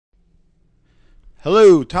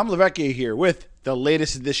Hello, Tom Lavecchia here with the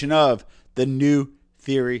latest edition of the New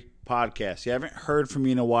Theory Podcast. You haven't heard from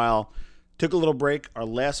me in a while. Took a little break. Our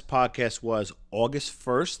last podcast was August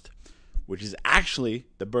 1st, which is actually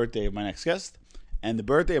the birthday of my next guest, and the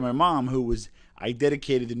birthday of my mom, I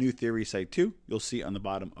dedicated the New Theory site to. You'll see on the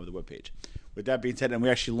bottom of the webpage. With that being said, and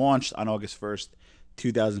we actually launched on August 1st,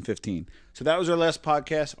 2015. So that was our last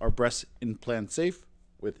podcast, Our Breast Implant Safe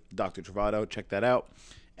with Dr. Travato. Check that out.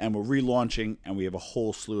 And we're relaunching, and we have a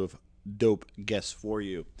whole slew of dope guests for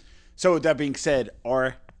you. So with that being said,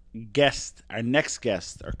 our next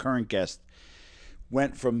guest, our current guest,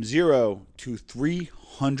 went from 0 to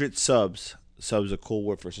 300 subs. Subs are a cool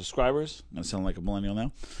word for subscribers. I'm going to sound like a millennial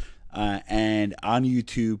now. And on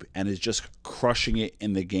YouTube, and is just crushing it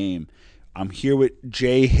in the game. I'm here with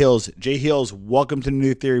Jay Hills. Jay Hills, welcome to the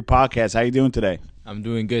New Theory Podcast. How you doing today? I'm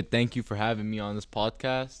doing good. Thank you for having me on this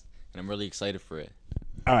podcast, and I'm really excited for it.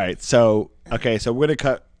 All right, so we're going to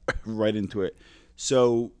cut right into it.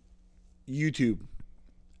 So YouTube,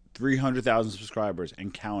 300,000 subscribers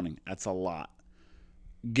and counting. That's a lot.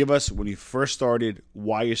 Give us, when you first started,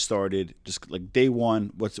 why you started, just like day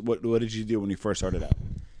one, what did you do when you first started out?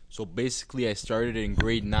 So basically, I started in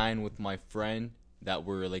grade 9 with my friend that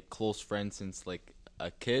were like close friends since like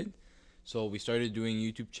a kid. So we started doing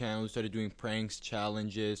YouTube channels, started doing pranks,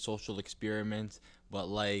 challenges, social experiments, but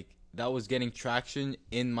like that was getting traction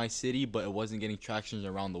in my city, but it wasn't getting traction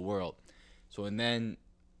around the world. So and then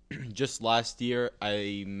just last year,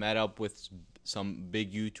 I met up with some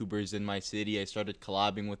big YouTubers in my city. I started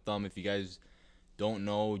collabing with them. If you guys don't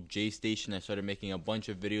know, J Station, I started making a bunch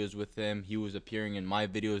of videos with him. He was appearing in my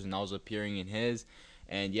videos and I was appearing in his.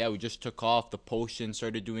 And yeah, we just took off. The potion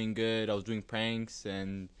started doing good. I was doing pranks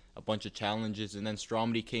and a bunch of challenges, and then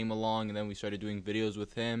Stromedy came along, and then we started doing videos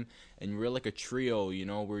with him, and we're like a trio, you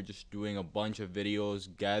know. We're just doing a bunch of videos,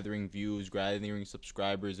 gathering views, gathering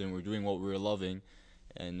subscribers, and we're doing what we were loving,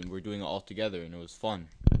 and we're doing it all together, and it was fun.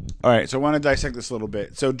 All right, so I want to dissect this a little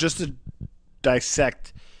bit. So just to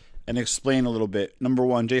dissect and explain a little bit, number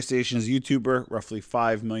one, J Station is a YouTuber, roughly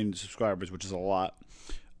 5 million subscribers, which is a lot.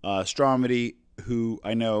 Stromedy, who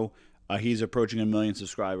I know, he's approaching 1 million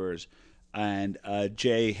subscribers. And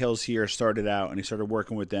Jay Hills here started out, and he started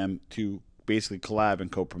working with them to basically collab and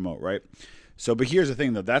co-promote, right? So, but here's the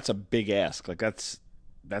thing, though. That's a big ask. Like, that's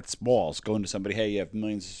balls. Going to somebody, hey, you have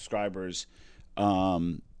millions of subscribers.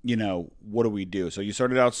 You know, what do we do? So you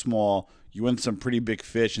started out small. You went to some pretty big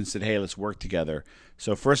fish and said, hey, let's work together.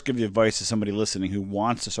 So first, give the advice to somebody listening who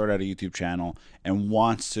wants to start out a YouTube channel and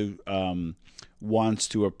wants to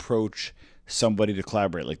approach somebody to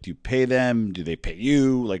collaborate. Like, do you pay them? Do they pay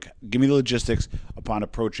you? Like, give me the logistics upon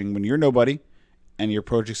approaching when you're nobody and you're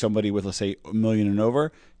approaching somebody with, let's say, 1 million and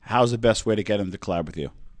over. How's the best way to get them to collab with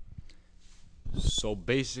you? So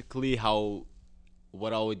basically,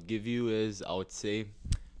 what I would give you is, I would say,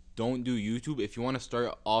 don't do YouTube. If you want to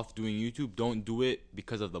start off doing YouTube, don't do it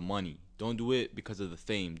because of the money. Don't do it because of the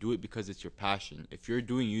fame. Do it because it's your passion. If you're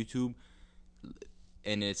doing YouTube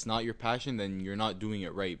and it's not your passion, then you're not doing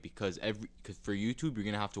it right, because for YouTube, you're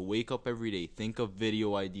gonna have to wake up every day, think of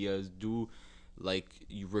video ideas, you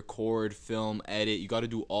record, film, edit. You got to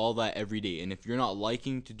do all that every day. And if you're not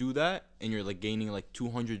liking to do that, and you're like gaining like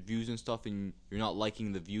 200 views and stuff, and you're not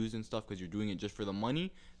liking the views and stuff because you're doing it just for the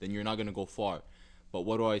money, then you're not gonna go far. But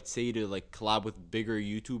what do I say to like collab with bigger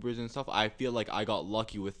YouTubers and stuff? I feel like I got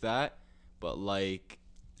lucky with that, but like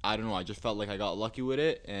I don't know, I just felt like I got lucky with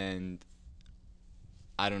it, and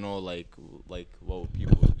I don't know, like what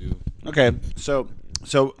people would do. Okay, so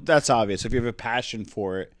that's obvious. If you have a passion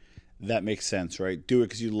for it, that makes sense, right? Do it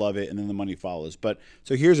because you love it, and then the money follows. But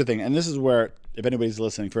so here's the thing, and this is where, if anybody's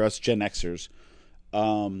listening, for us Gen Xers,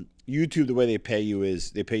 YouTube, the way they pay you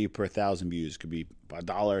is they pay you per 1,000 views. It could be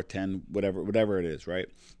 $1, 10, whatever it is, right?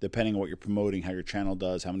 Depending on what you're promoting, how your channel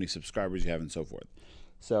does, how many subscribers you have, and so forth.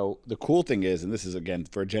 So the cool thing is, and this is again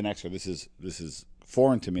for a Gen Xer, this is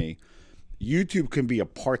foreign to me. YouTube can be a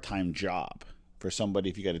part-time job for somebody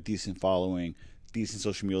if you got a decent following, decent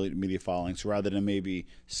social media following. So rather than maybe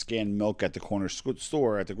scan milk at the corner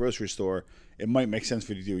store, at the grocery store, it might make sense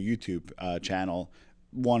for you to do a YouTube channel.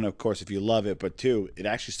 One, of course, if you love it, but two, it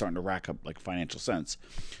actually starting to rack up like financial sense.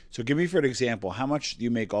 So give me, for an example, how much do you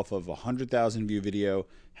make off of a 100,000 view video,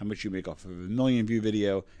 how much you make off of a 1 million view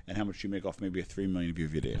video, and how much you make off maybe a 3 million view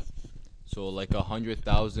video? So like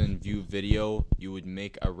 100,000 view video, you would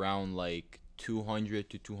make around like $200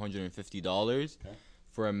 to $250. Okay.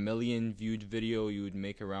 For a 1 million viewed video, you would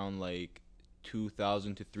make around like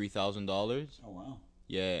 $2,000 to $3,000. Oh wow.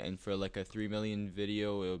 Yeah, and for like a 3 million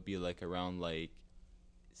video, it would be like around like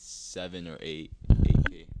 7 or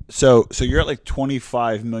 8K. So you're at like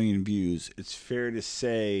 25 million views. It's fair to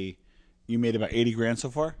say you made about 80 grand so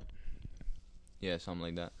far. Yeah, something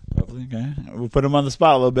like that. Roughly, okay. We put him on the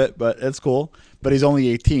spot a little bit, but that's cool. But he's only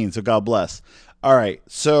 18, so God bless. All right,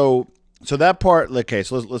 so that part, okay.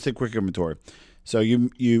 So let's take quick inventory. So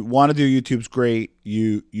you want to do YouTube's great.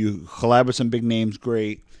 You collab with some big names,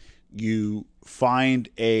 great. You find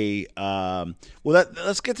a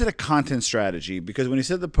let's get to the content strategy, because when you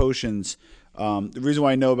said the potions, the reason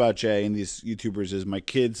why I know about Jay and these YouTubers is my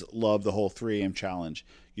kids love the whole 3 a.m. challenge.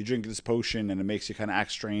 You drink this potion and it makes you kind of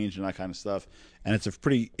act strange and that kind of stuff. And it's a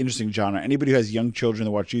pretty interesting genre. Anybody who has young children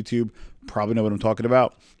that watch YouTube probably know what I'm talking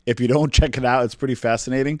about. If you don't, check it out. It's pretty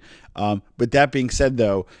fascinating. But that being said,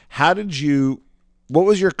 though, what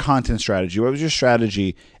was your content strategy? What was your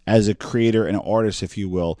strategy as a creator and an artist, if you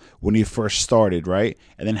will, when you first started, right?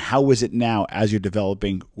 And then how is it now as you're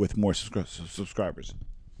developing with more subscribers?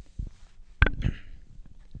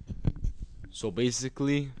 So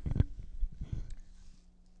basically,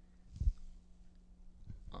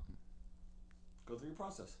 Go through your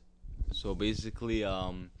process. so basically, wait,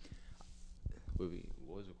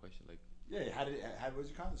 what was the question? Like, Yeah, how was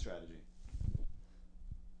your content strategy?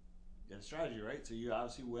 You had a strategy, right? So you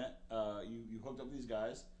obviously went, you hooked up with these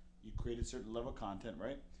guys, you created certain level of content,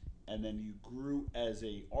 right? And then you grew as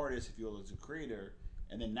a artist, if you will, as a creator.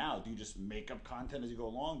 And then now, do you just make up content as you go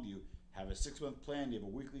along? Do you have a 6-month plan? Do you have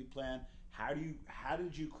a weekly plan? How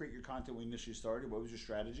did you create your content when you initially started? What was your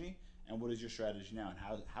strategy? And what is your strategy now? And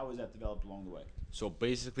how has that developed along the way? so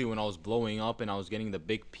basically, when I was blowing up and I was getting the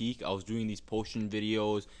big peak, I was doing these potion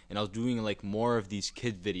videos and I was doing like more of these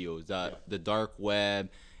kid videos, the dark web,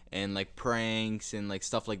 and like pranks and like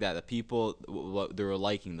stuff like that. The people, what they were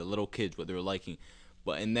liking, the little kids, what they were liking.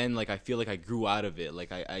 But and then like I feel like I grew out of it.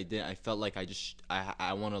 Like I felt like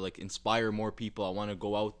I want to like inspire more people. I want to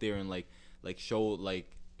go out there and like show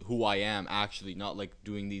like who I am actually, not like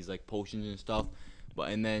doing these like potions and stuff.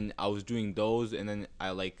 But and then I was doing those, and then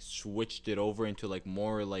I like switched it over into like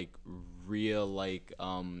more like real like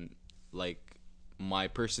my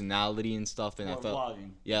personality and stuff, and More I felt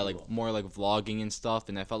vlogging. yeah, like more like vlogging and stuff,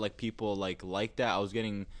 and I felt like people like that. I was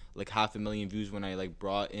getting like 500,000 views when I like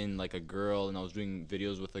brought in like a girl, and I was doing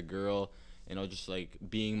videos with a girl, and I was just like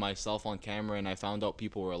being myself on camera, and I found out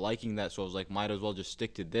people were liking that, so I was like, might as well just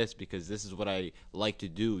stick to this because this is what I like to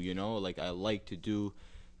do, you know? Like I like to do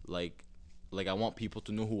like I want people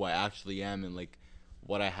to know who I actually am and like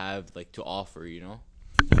what I have like to offer, you know?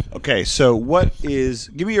 Okay, so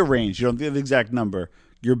give me a range. You don't give the exact number.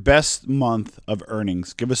 Your best month of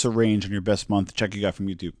earnings. Give us a range on your best month check you got from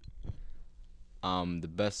YouTube. The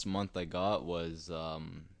best month I got was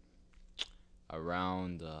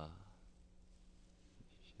around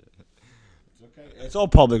It's okay. It's all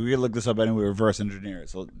public. We can look this up anyway. Reverse engineer it.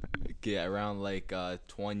 So, yeah, around like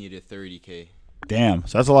 20 to 30K. damn.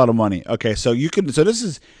 So that's a lot of money. Okay, so you can. So this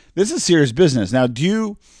is serious business. Now,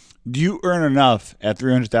 do you earn enough at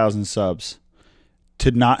 300,000 subs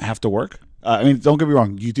to not have to work? I mean, don't get me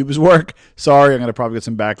wrong. YouTube is work. Sorry, I'm gonna probably get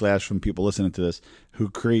some backlash from people listening to this who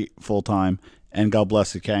create full time. And God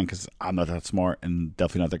bless you can, because I'm not that smart and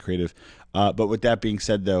definitely not that creative. But with that being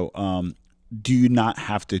said, though, do you not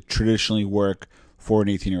have to traditionally work for an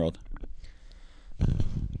 18-year-old?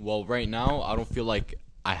 Well, right now I don't feel like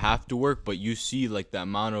I have to work, but you see like the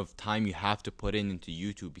amount of time you have to put into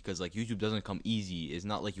YouTube, because like YouTube doesn't come easy. It's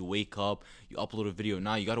not like you wake up, you upload a video.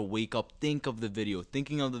 Now you got to wake up, think of the video.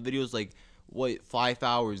 Thinking of the video is like 5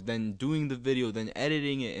 hours, then doing the video, then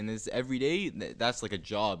editing it, and it's every day. That's like a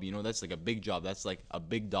job, you know? That's like a big job. That's like a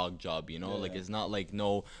big dog job, you know? Yeah. Like it's not like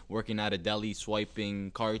no working at a deli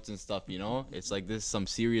swiping carts and stuff, you know? It's like this is some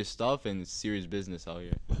serious stuff, and it's serious business out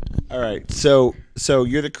here. All right. So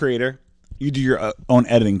you're the creator. You do your own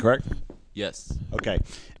editing, correct? Yes. Okay.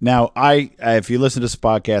 Now, if you listen to this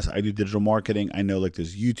podcast, I do digital marketing. I know like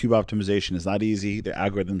this YouTube optimization is not easy. The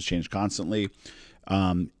algorithms change constantly.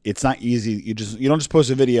 It's not easy. You don't just post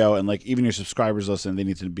a video and like even your subscribers listen. They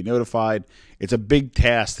need to be notified. It's a big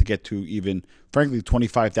task to get to even, frankly,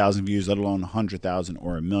 25,000 views, let alone 100,000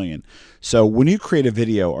 or a million. So when you create a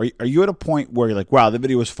video, are you at a point where you're like, wow, the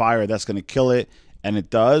video was fire, that's going to kill it, and it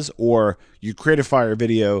does, or you create a fire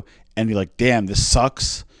video and you're like, damn, this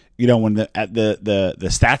sucks. You know, when the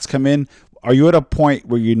stats come in, are you at a point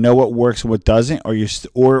where you know what works and what doesn't, or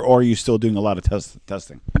are you still doing a lot of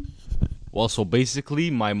testing? Well, so basically,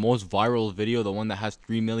 my most viral video, the one that has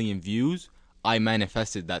 3 million views, I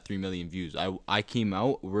manifested that 3 million views. I came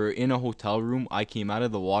out, we're in a hotel room, I came out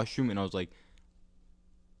of the washroom, and I was like,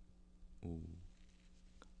 ooh.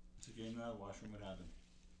 So getting out of the washroom, what happened?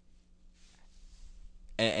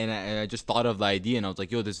 and I just thought of the idea, and I was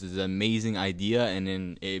like, yo, this is an amazing idea, and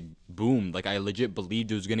then it boomed. Like, I legit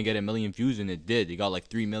believed it was gonna get 1 million views, and it did. It got like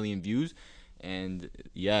 3 million views, and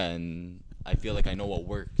yeah, and I feel like I know what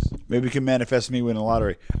works. Maybe we can manifest me winning the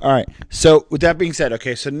lottery. All right. So with that being said,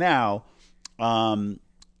 okay, so now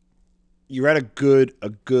you're at a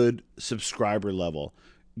good subscriber level.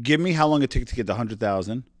 Give me how long it took to get to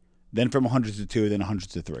 100,000, then from 100 to 2, then 100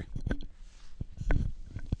 to 3.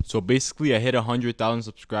 So basically, I hit 100,000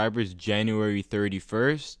 subscribers January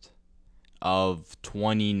 31st of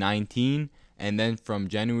 2019, and then from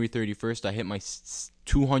January 31st, I hit my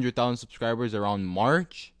 200,000 subscribers around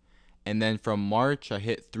March, and then from March, I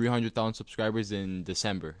hit 300,000 subscribers in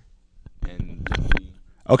December. And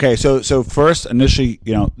Okay, so first, initially,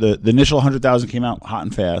 the initial 100,000 came out hot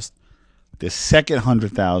and fast. The second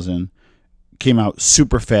 100,000 came out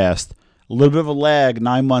super fast. A little bit of a lag,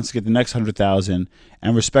 9 months to get the next 100,000.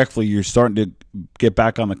 And respectfully, you're starting to get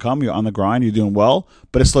back on the come. You're on the grind. You're doing well,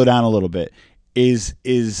 but it slowed down a little bit. Is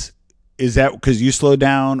that because you slowed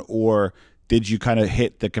down, or did you kind of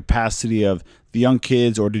hit the capacity of the young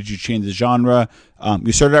kids, or did you change the genre?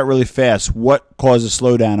 You started out really fast. What caused a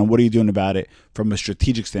slowdown, and what are you doing about it from a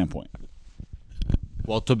strategic standpoint?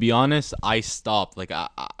 well, to be honest, I stopped. Like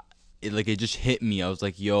it just hit me. I was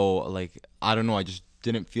like, yo, like I don't know. I just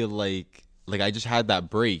didn't feel like I just had that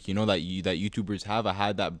break. You know that YouTubers have. I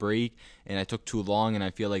had that break, and I took too long, and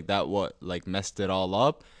I feel like that what like messed it all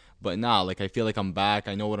up. But now, like I feel like I'm back.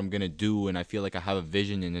 I know what I'm gonna do, and I feel like I have a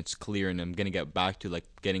vision, and it's clear, and I'm gonna get back to like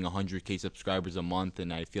getting 100K subscribers a month,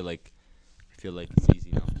 and I feel like it's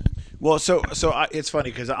easy now. Well, it's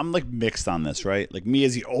funny because I'm like mixed on this, right? Like me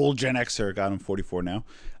as the old Gen Xer, God, I'm 44 now.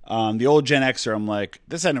 The old Gen Xer, I'm like,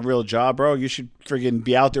 this ain't a real job, bro. You should friggin'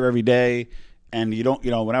 be out there every day. And you don't,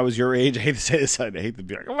 when I was your age, I hate to say this, I hate to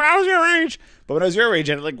be like, when I was your age, but when I was your age,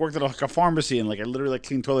 I like worked at like a pharmacy and like I literally like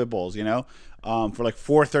cleaned toilet bowls, for like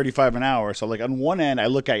 $4.35 an hour. So like on one end, I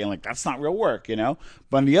look at you and like that's not real work,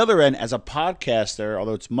 But on the other end, as a podcaster,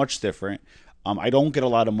 although it's much different, I don't get a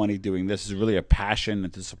lot of money doing this. It's really a passion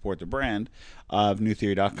and to support the brand of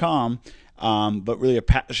newtheory.com. But really a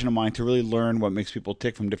passion of mine to really learn what makes people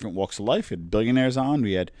tick from different walks of life. We had billionaires on,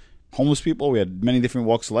 we had homeless people, we had many different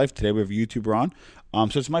walks of life. Today we have a YouTuber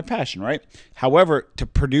on. So it's my passion, right? However, to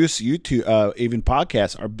produce YouTube, even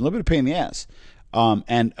podcasts, are a little bit of a pain in the ass.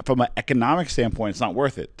 And from an economic standpoint, it's not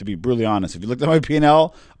worth it, to be brutally honest. If you looked at my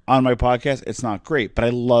P&L on my podcast, it's not great, but I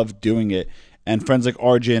love doing it. And friends like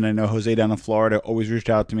RJ and I know Jose down in Florida always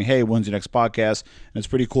reached out to me, hey, when's your next podcast? And it's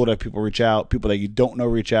pretty cool to have people reach out, people that you don't know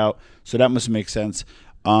reach out. So that must make sense.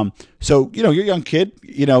 So, you're a young kid,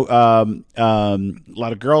 a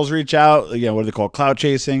lot of girls reach out, what do they call it? Clout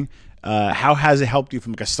chasing. How has it helped you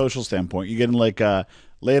from like a social standpoint? You getting like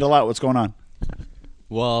laid a lot? What's going on?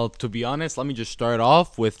 Well, to be honest, let me just start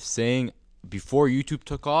off with saying before YouTube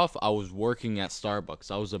took off, I was working at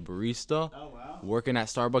Starbucks. I was a barista. Oh, wow. Working at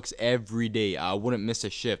Starbucks every day. I wouldn't miss a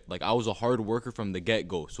shift. Like I was a hard worker from the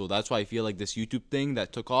get-go. So that's why I feel like this YouTube thing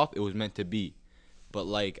that took off, it was meant to be. But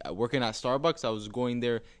like working at Starbucks, I was going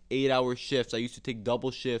there 8-hour shifts. I used to take double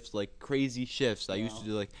shifts, like crazy shifts. I used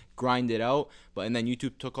to like grind it out. And then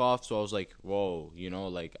YouTube took off, so I was like, whoa,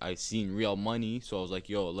 like I seen real money. So I was like,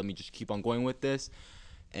 yo, let me just keep on going with this.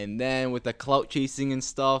 And then with the clout chasing and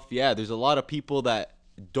stuff, yeah, there's a lot of people that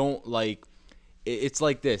don't like. It's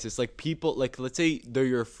like this. It's like people, like let's say they're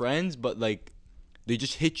your friends, but like they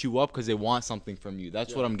just hit you up because they want something from you.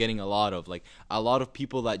 That's what I'm getting a lot of. Like a lot of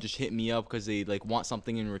people that just hit me up because they like want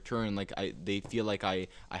something in return. Like they feel like I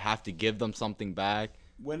have to give them something back.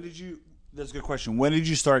 That's a good question. When did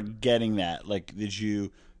you start getting that? Like, did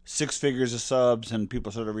you 6 figures of subs and people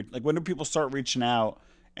started when did people start reaching out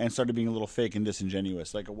and started being a little fake and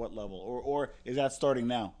disingenuous? Like at what level? Or is that starting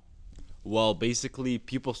now? Well, basically,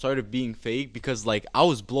 people started being fake because, like, I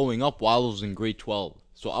was blowing up while I was in grade 12.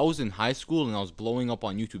 So I was in high school and I was blowing up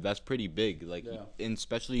on YouTube. That's pretty big. Like, and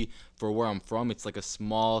especially for where I'm from, it's like a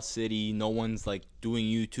small city. No one's, like, doing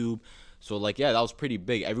YouTube. So, like, yeah, that was pretty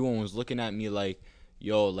big. Everyone was looking at me like,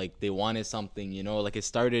 yo, like, they wanted something, Like, it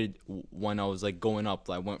started when I was, like, going up.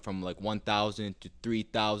 I went from, like, 1,000 to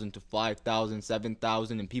 3,000 to 5,000,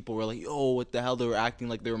 7,000. And people were like, yo, what the hell? They were acting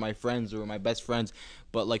like they were my friends. They were my best friends.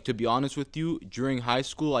 But, like, to be honest with you, during high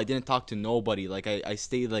school, I didn't talk to nobody. Like, I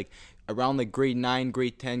stayed, like, around, like, grade 9,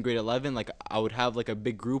 grade 10, grade 11. Like, I would have, like, a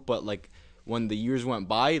big group. But, like, when the years went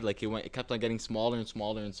by, like, it kept on getting smaller and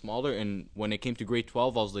smaller and smaller. And when it came to grade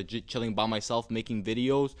 12, I was legit chilling by myself, making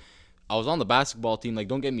videos. I was on the basketball team. Like,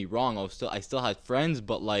 don't get me wrong. I still had friends,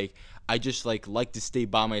 but like I just like to stay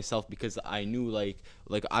by myself because I knew like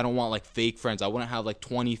I don't want like fake friends. I wouldn't have like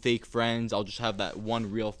 20 fake friends. I'll just have that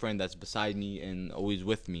one real friend that's beside me and always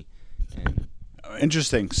with me. And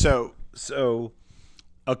Interesting.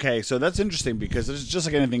 Okay, so that's interesting because it's just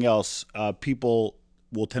like anything else. People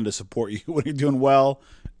will tend to support you when you're doing well,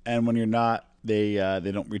 and when you're not, they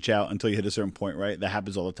don't reach out until you hit a certain point, right? That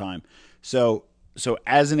happens all the time. So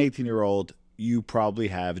as an 18-year-old, you probably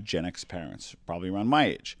have Gen X parents, probably around my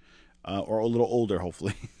age, or a little older,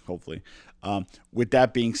 hopefully, hopefully. With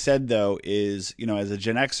that being said, though, is as a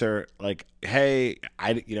Gen Xer, like, hey,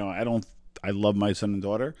 I love my son and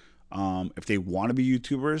daughter. If they want to be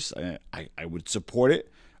YouTubers, I would support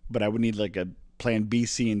it, but I would need like a plan B,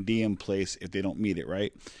 C, and D in place if they don't meet it,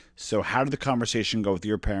 right? So how did the conversation go with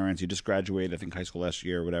your parents? You just graduated, I think, high school last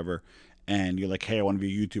year or whatever, and you're like, hey, I want to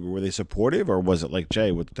be a YouTuber. Were they supportive, or was it like,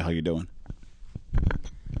 Jay, what the hell you doing?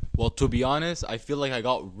 well, to be honest, I feel like I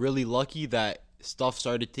got really lucky that stuff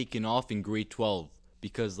started taking off in grade 12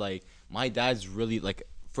 because like my dad's really like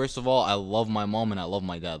first of all, I love my mom and I love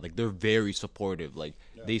my dad. Like they're very supportive. Like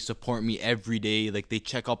they support me every day. Like they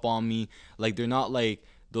check up on me. Like they're not like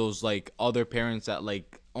those like other parents that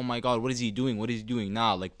like, oh my god, what is he doing? What is he doing?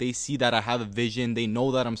 Nah, like they see that I have a vision. They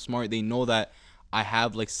know that I'm smart. They know that I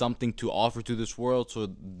have like something to offer to this world.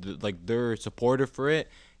 So like they're supportive for it.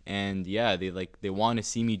 And yeah, they want to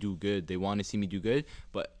see me do good. They want to see me do good.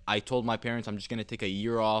 But I told my parents I'm just gonna take a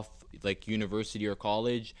year off, like university or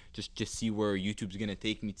college, just see where YouTube's gonna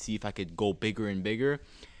take me, to see if I could go bigger and bigger.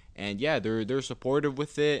 And yeah, they're supportive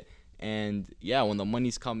with it. And yeah, when the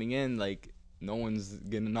money's coming in, like no one's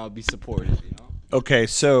gonna not be supportive, you know. Okay,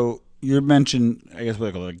 so you mentioned, I guess, what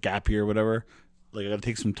they call it, a gap year or whatever. Like, I got to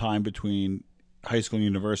take some time between high school and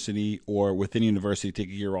university, or within university, take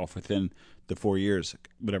a year off within the 4 years,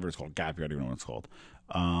 whatever it's called, gap year, I don't even know what it's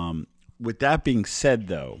called. With that being said,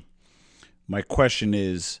 though, my question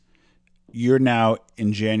is, you're now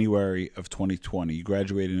in January of 2020. You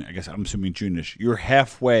graduated, I guess, I'm assuming June-ish. You're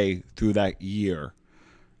halfway through that year.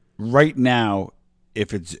 Right now,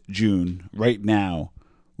 if it's June, right now,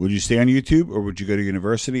 would you stay on YouTube, or would you go to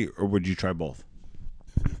university, or would you try both?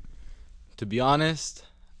 To be honest,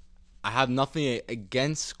 I have nothing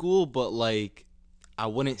against school, but like I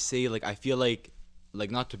wouldn't say like I feel like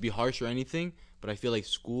not to be harsh or anything, but I feel like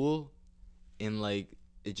school in like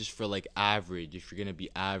it's just for like average. If you're gonna be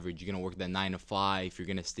average, you're gonna work that 9 to 5. You're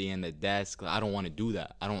gonna stay in the desk. Like, I don't want to do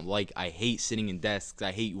that. I hate sitting in desks.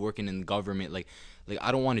 I hate working in the government. Like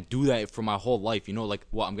I don't want to do that for my whole life. You know, like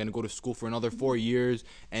what I'm gonna go to school for another 4 years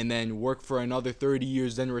and then work for another 30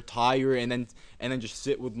 years, then retire and then just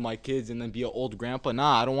sit with my kids and then be an old grandpa.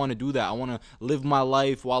 Nah, I don't want to do that. I want to live my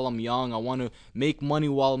life while I'm young. I want to make money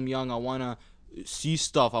while I'm young. I want to see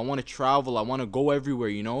stuff. I want to travel. I want to go everywhere,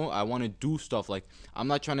 you know? I want to do stuff. Like I'm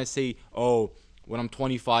not trying to say, "Oh, when I'm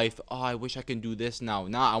 25, oh, I wish I can do this now."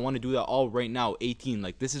 Nah, I want to do that all right now, 18.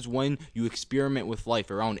 Like this is when you experiment with life,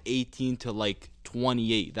 around 18 to like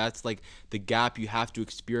 28. That's like the gap you have to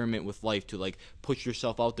experiment with life, to like push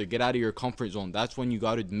yourself out there, get out of your comfort zone. That's when you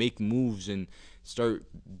got to make moves and start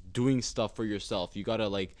doing stuff for yourself. You got to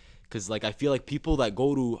like, because like I feel like people that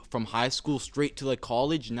go to from high school straight to like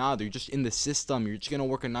college, nah, they're just in the system. You're just gonna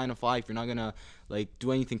work a 9 to 5. You're not gonna like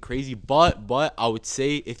do anything crazy. But I would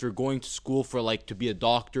say if you're going to school for like to be a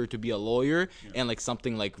doctor, to be a lawyer, and like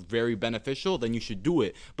something like very beneficial, then you should do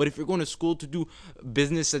it. But if you're going to school to do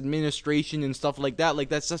business administration and stuff like that, like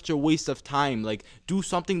that's such a waste of time. Like do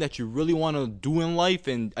something that you really want to do in life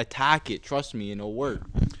and attack it. Trust me, and it'll work.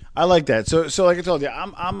 I like that. So like I told you,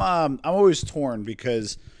 I'm always torn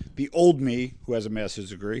because the old me, who has a master's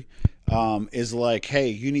degree, is like, hey,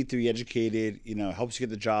 you need to be educated. You know, helps you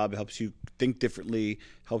get the job, helps you think differently,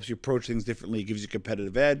 helps you approach things differently, gives you a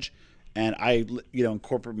competitive edge. And I, in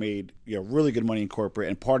corporate made, really good money in corporate.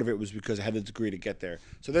 And part of it was because I had the degree to get there.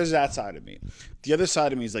 So there's that side of me. The other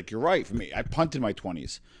side of me is like, you're right. For me, I punted in my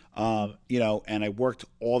 20s, and I worked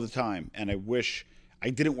all the time. And I wish I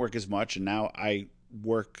didn't work as much. And now I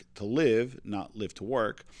work to live, not live to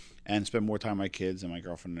work, and spend more time with my kids and my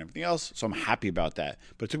girlfriend and everything else. So I'm happy about that.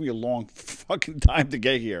 But it took me a long fucking time to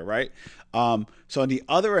get here, right? So on the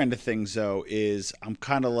other end of things, though, is I'm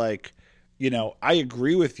kind of like, I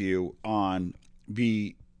agree with you on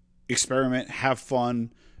the experiment, have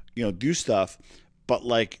fun, do stuff. But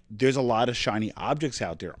like, there's a lot of shiny objects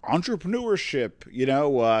out there. Entrepreneurship,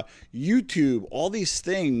 YouTube, all these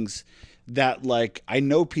things that like, I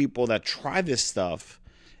know people that try this stuff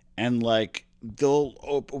and like, they'll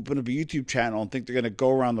open up a YouTube channel and think they're going to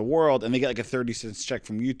go around the world and they get like a 30-cent check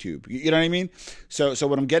from YouTube. You know what I mean? So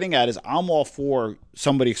what I'm getting at is I'm all for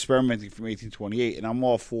somebody experimenting from 1828, and I'm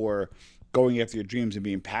all for going after your dreams and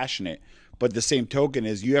being passionate. But the same token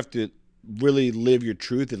is you have to really live your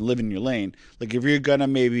truth and live in your lane. Like if you're gonna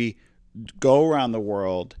maybe go around the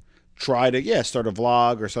world, try to start a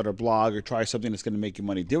vlog or start a blog or try something that's going to make you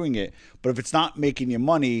money doing it. But if it's not making you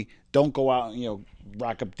money, don't go out and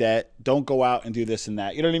rack up debt. Don't go out and do this and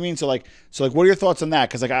that. You know what I mean? So like what are your thoughts on that?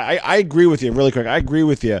 Because like I agree with you really quick. I agree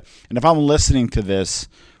with you. And if I'm listening to this,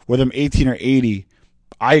 whether I'm 18 or 80,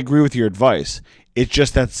 I agree with your advice. It's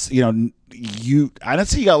just that's I don't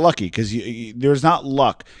say you got lucky because there's not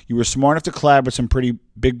luck. You were smart enough to collab with some pretty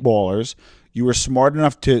big ballers. You were smart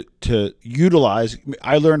enough to utilize.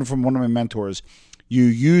 I learned from one of my mentors, you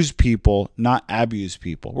use people, not abuse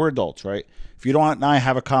people. We're adults, right? If you don't and I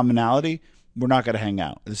have a commonality, we're not going to hang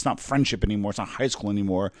out. It's not friendship anymore. It's not high school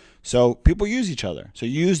anymore. So people use each other. So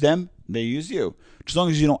you use them, they use you. As long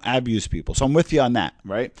as you don't abuse people. So I'm with you on that,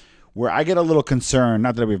 right? Where I get a little concerned,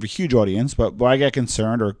 not that we have a huge audience, but where I get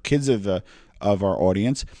concerned, or kids of our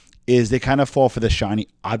audience, is they kind of fall for the shiny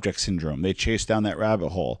object syndrome. They chase down that rabbit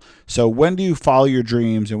hole. So when do you follow your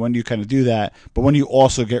dreams and when do you kind of do that? But when do you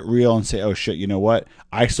also get real and say, oh shit, you know what?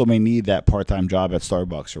 I still may need that part-time job at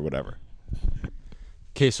Starbucks or whatever.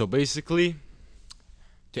 Okay, so basically,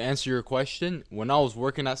 to answer your question, when I was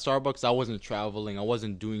working at Starbucks, I wasn't traveling. I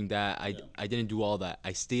wasn't doing that. I didn't do all that.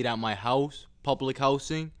 I stayed at my house, public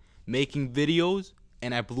housing, making videos,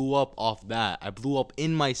 and I blew up off that. I blew up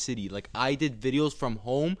in my city. Like, I did videos from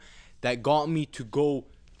home that got me to go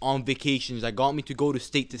on vacations. That got me to go to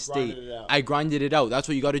state to state. I grinded it out. That's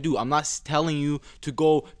what you got to do. I'm not telling you to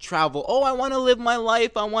go travel. Oh, I want to live my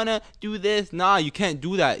life. I want to do this. Nah, you can't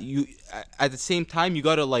do that. You at the same time, you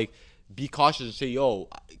got to, like, be cautious and say, yo,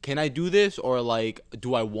 can I do this? Or, like,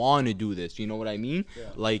 do I want to do this? You know what I mean? Yeah.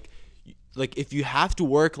 Like if you have to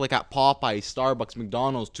work like at Popeyes, Starbucks,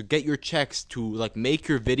 McDonald's to get your checks to like make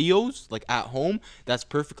your videos like at home, that's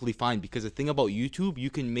perfectly fine. Because the thing about YouTube, you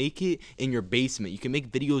can make it in your basement. You can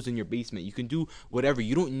make videos in your basement. You can do whatever.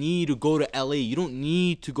 You don't need to go to LA. You don't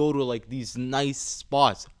need to go to like these nice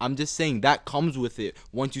spots. I'm just saying that comes with it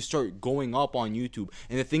once you start going up on YouTube.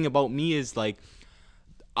 And the thing about me is like,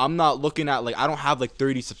 I'm not looking at like, I don't have like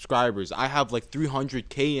 30 subscribers. I have like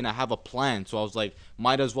 300K and I have a plan. So I was like,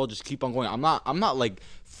 might as well just keep on going. I'm not like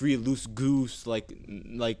free loose goose, like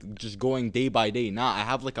just going day by day. Nah, I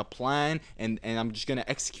have like a plan and I'm just gonna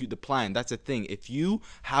execute the plan. That's the thing. If you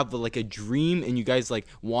have like a dream and you guys like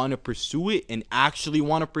want to pursue it and actually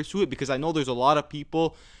want to pursue it, because I know there's a lot of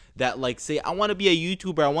people that like say, I want to be a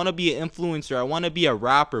YouTuber, I want to be an influencer, I want to be a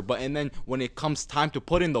rapper, but and then when it comes time to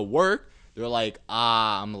put in the work, they're like,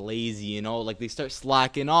 I'm lazy, like they start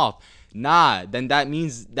slacking off. Nah, then that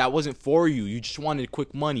means that wasn't for you. You just wanted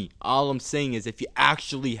quick money. All I'm saying is if you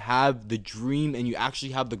actually have the dream and you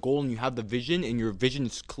actually have the goal and you have the vision and your vision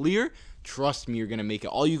is clear, trust me, you're going to make it.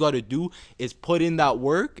 All you got to do is put in that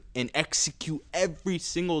work and execute every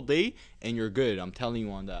single day and you're good. I'm telling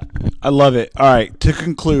you on that. I love it. All right, to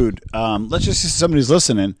conclude, let's just say somebody's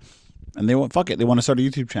listening and they want they want to start a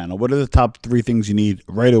YouTube channel. What are the top 3 things you need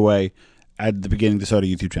right away at the beginning to start a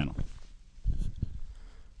YouTube channel?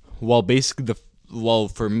 Well, basically,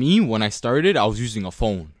 for me, when I started, I was using a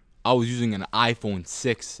phone. I was using an iPhone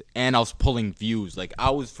 6, and I was pulling views. Like,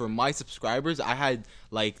 for my subscribers, I had,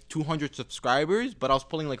 like, 200 subscribers, but I was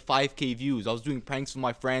pulling, like, 5K views. I was doing pranks with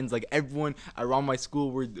my friends. Like, everyone around my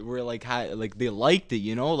school were like, they liked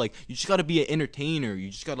it, Like, you just got to be an entertainer. You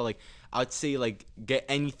just got to, like, I'd say, like, get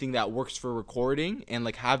anything that works for recording and,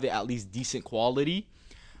 like, have it at least decent quality.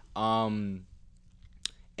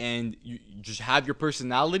 And you just have your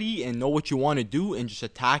personality and know what you want to do and just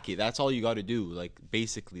attack it. That's all you got to do. Like,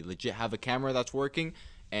 basically, legit have a camera that's working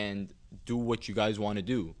and do what you guys want to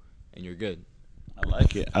do, and you're good.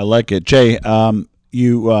 I like it. Jay, I'll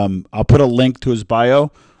put a link to his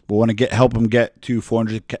bio. We want to help him get to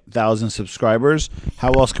 400,000 subscribers.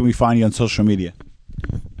 How else can we find you on social media?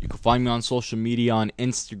 You can find me on social media on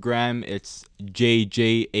Instagram. It's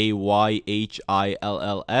JJAYHILLS.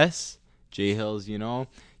 J Hills, You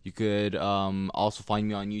could also find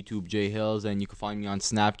me on YouTube, J Hills, and you can find me on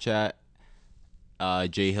Snapchat,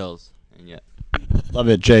 J Hills. And yeah. Love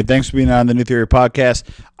it, Jay. Thanks for being on the New Theory Podcast.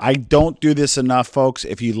 I don't do this enough, folks.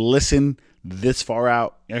 If you listen this far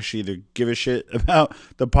out, you actually either give a shit about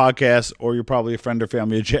the podcast or you're probably a friend or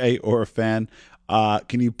family of Jay or a fan.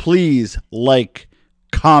 Can you please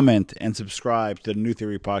comment, and subscribe to the New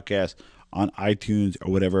Theory Podcast on iTunes or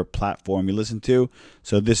whatever platform you listen to.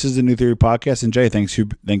 So this is the New Theory Podcast, and Jay, thank you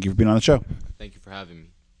for being on the show. Thank you for having me.